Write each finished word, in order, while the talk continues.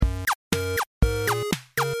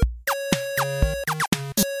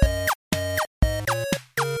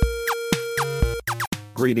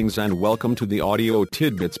Greetings and welcome to the Audio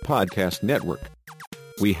TidBits Podcast Network.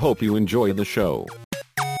 We hope you enjoy the show.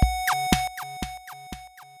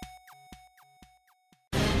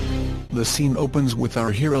 The scene opens with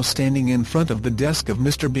our hero standing in front of the desk of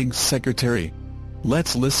Mr. Big's secretary.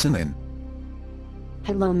 Let's listen in.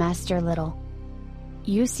 Hello, Master Little.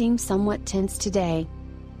 You seem somewhat tense today.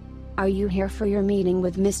 Are you here for your meeting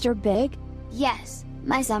with Mr. Big? Yes,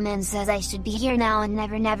 my summon says I should be here now and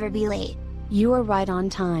never be late. You are right on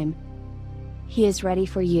time. He is ready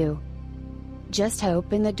for you. Just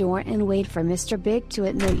open the door and wait for Mr. Big to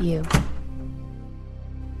admit you.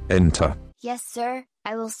 Enter. Yes, sir,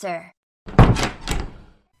 I will, sir.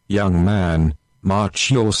 Young man,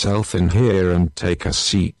 march yourself in here and take a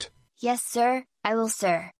seat. Yes, sir, I will,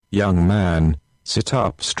 sir. Young man, sit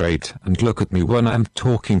up straight and look at me when I'm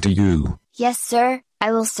talking to you. Yes, sir,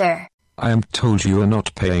 I will, sir. I am told you are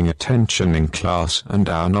not paying attention in class and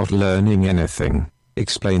are not learning anything.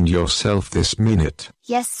 Explain yourself this minute.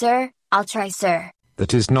 Yes, sir, I'll try, sir.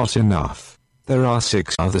 That is not enough. There are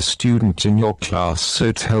 6 other students in your class,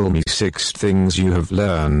 so tell me 6 things you have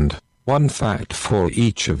learned. 1 fact for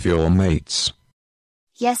each of your mates.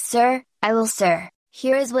 Yes, sir, I will, sir.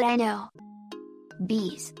 Here is what I know.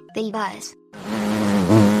 Bees, they buzz.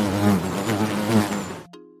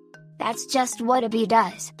 That's just what a bee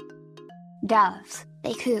does. Doves,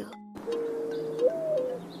 they coo.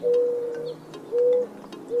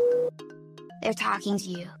 They're talking to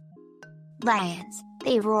you. Lions,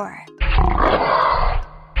 they roar.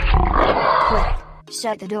 Quick,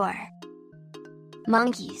 shut the door.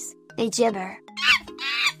 Monkeys, they gibber.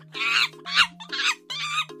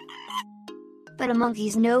 But a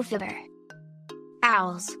monkey's no fibber.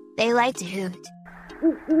 Owls, they like to hoot.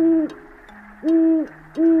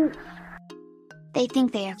 They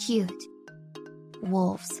think they are cute.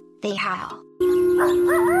 Wolves, they howl.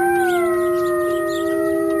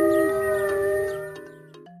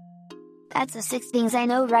 That's the 6 things I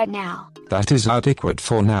know right now. That is adequate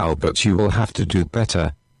for now, but you will have to do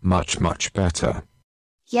better. Much better.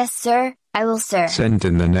 Yes, sir, I will, sir. Send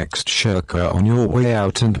in the next shirker on your way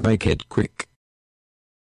out and make it quick.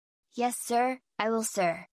 Yes, sir, I will,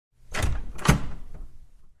 sir.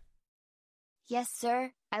 Yes,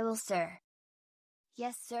 sir, I will, sir.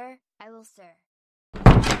 Yes, sir, I will, sir.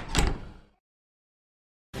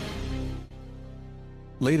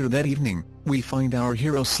 Later that evening, we find our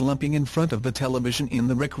hero slumping in front of the television in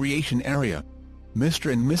the recreation area.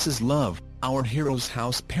 Mr. and Mrs. Love, our hero's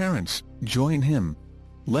house parents, join him.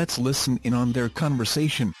 Let's listen in on their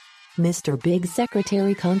conversation. Mr. Big's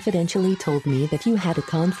secretary confidentially told me that you had a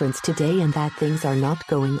conference today and that things are not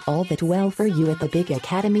going all that well for you at the Big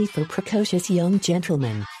Academy for Precocious Young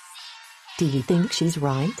Gentlemen. Do you think she's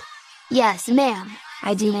right? Yes, ma'am,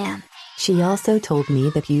 I do, ma'am. She also told me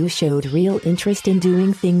that you showed real interest in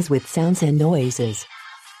doing things with sounds and noises.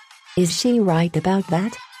 Is she right about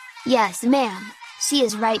that? Yes, ma'am, she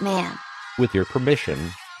is right, ma'am. With your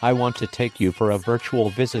permission, I want to take you for a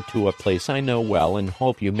virtual visit to a place I know well and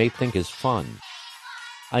hope you may think is fun.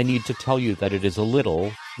 I need to tell you that it is a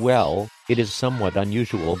little, well, it is somewhat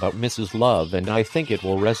unusual about Mrs. Love, and I think it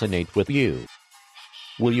will resonate with you.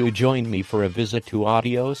 Will you join me for a visit to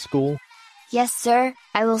audio school? Yes, sir,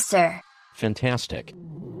 I will, sir. Fantastic.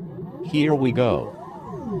 Here we go.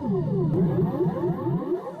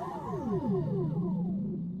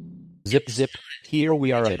 Zip zip, here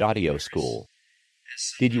we are at audio school.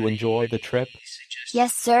 Did you enjoy the trip?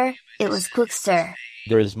 Yes, sir, it was quick, sir.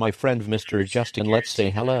 There is my friend Mr. Justin, let's say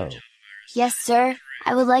hello. Yes, sir,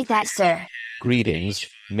 I would like that, sir. Greetings,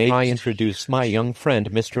 may I introduce my young friend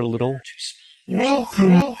Mr. Little?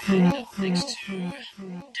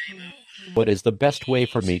 What is the best way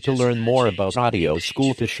for me to learn more about audio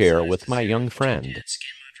school to share with my young friend?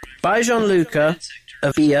 Buy Gianluca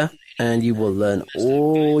a Via, and you will learn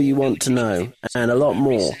all you want to know, and a lot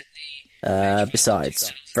more.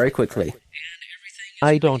 Besides, very quickly.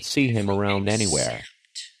 I don't see him around anywhere.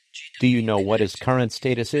 Do you know what his current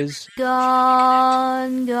status is?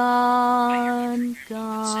 Gone.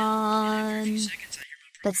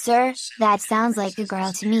 But sir, that sounds like a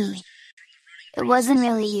girl to me. It wasn't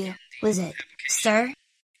really you, was it, sir?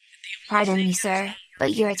 Pardon me, sir,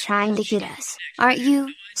 but you're trying to kid us, aren't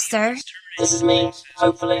you, sir? This is me,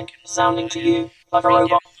 hopefully, sounding to you like a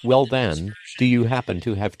robot. Well then, do you happen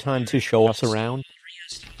to have time to show us around?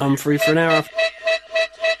 I'm free for an hour.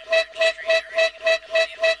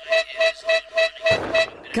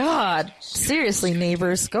 God, seriously,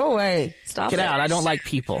 neighbors, go away. Stop Get it. out, I don't like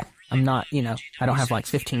people. I'm not, I don't have like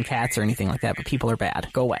 15 cats or anything like that, but people are bad.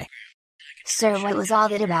 Go away. Sir, what was all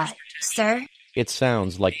that about, sir? It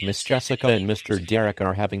sounds like Miss Jessica and Mr. Derek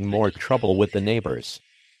are having more trouble with the neighbors.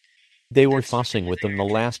 They were fussing with them the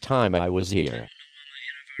last time I was here.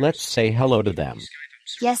 Let's say hello to them.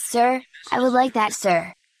 Yes, sir. I would like that,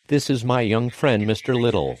 sir. This is my young friend, Mr.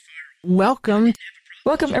 Little. Welcome.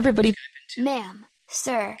 Welcome, everybody. Ma'am,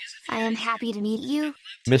 sir, I am happy to meet you.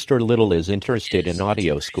 Mr. Little is interested in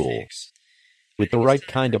audio school. With the right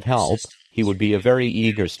kind of help, he would be a very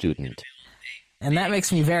eager student. And that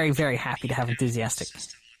makes me very, very happy to have enthusiastic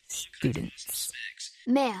students.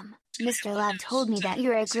 Ma'am, Mr. Love told me that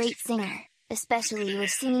you're a great singer, especially with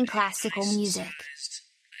singing classical music.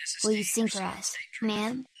 Will you sing for us,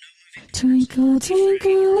 ma'am? Twinkle,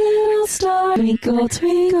 twinkle, little star. Twinkle,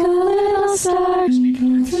 twinkle, little star.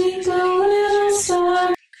 Twinkle, twinkle, little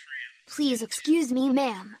star. Please excuse me,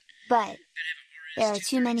 ma'am, but there are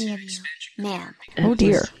too many of you, ma'am. Oh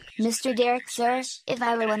dear. Mr. Derek, sir, if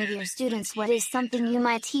I were one of your students, what is something you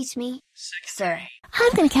might teach me, sir?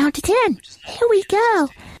 I'm gonna count to 10. Here we go.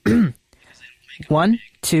 1,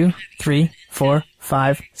 2, 3, 4,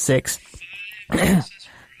 5, 6,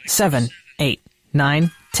 7, 8,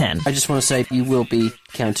 9, 10. I just want to say you will be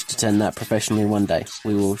counted to 10 that professionally one day.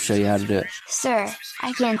 We will show you how to do it. Sir,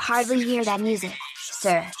 I can hardly hear that music,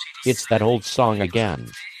 sir. It's that old song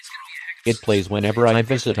again. It plays whenever I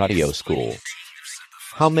visit audio school.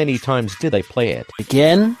 How many times did they play it?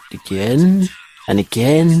 Again, again, and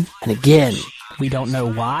again, and again. We don't know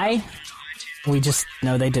why. We just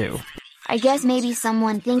know they do. I guess maybe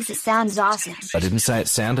someone thinks it sounds awesome. I didn't say it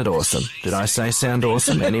sounded awesome. Did I say sound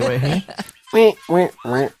awesome anywhere here?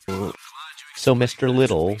 So, Mr.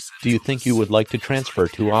 Little, do you think you would like to transfer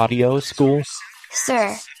to audio school?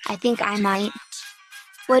 Sir, I think I might.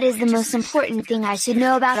 What is the most important thing I should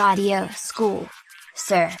know about audio school,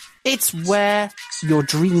 sir? It's where your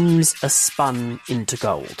dreams are spun into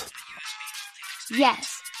gold.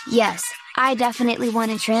 Yes, I definitely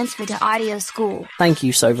want to transfer to audio school. Thank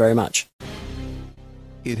you so very much.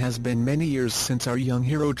 It has been many years since our young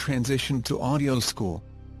hero transitioned to audio school.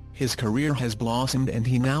 His career has blossomed and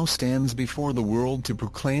he now stands before the world to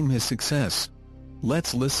proclaim his success.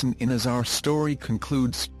 Let's listen in as our story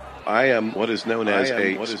concludes. I am what is known as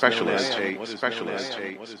a specialist.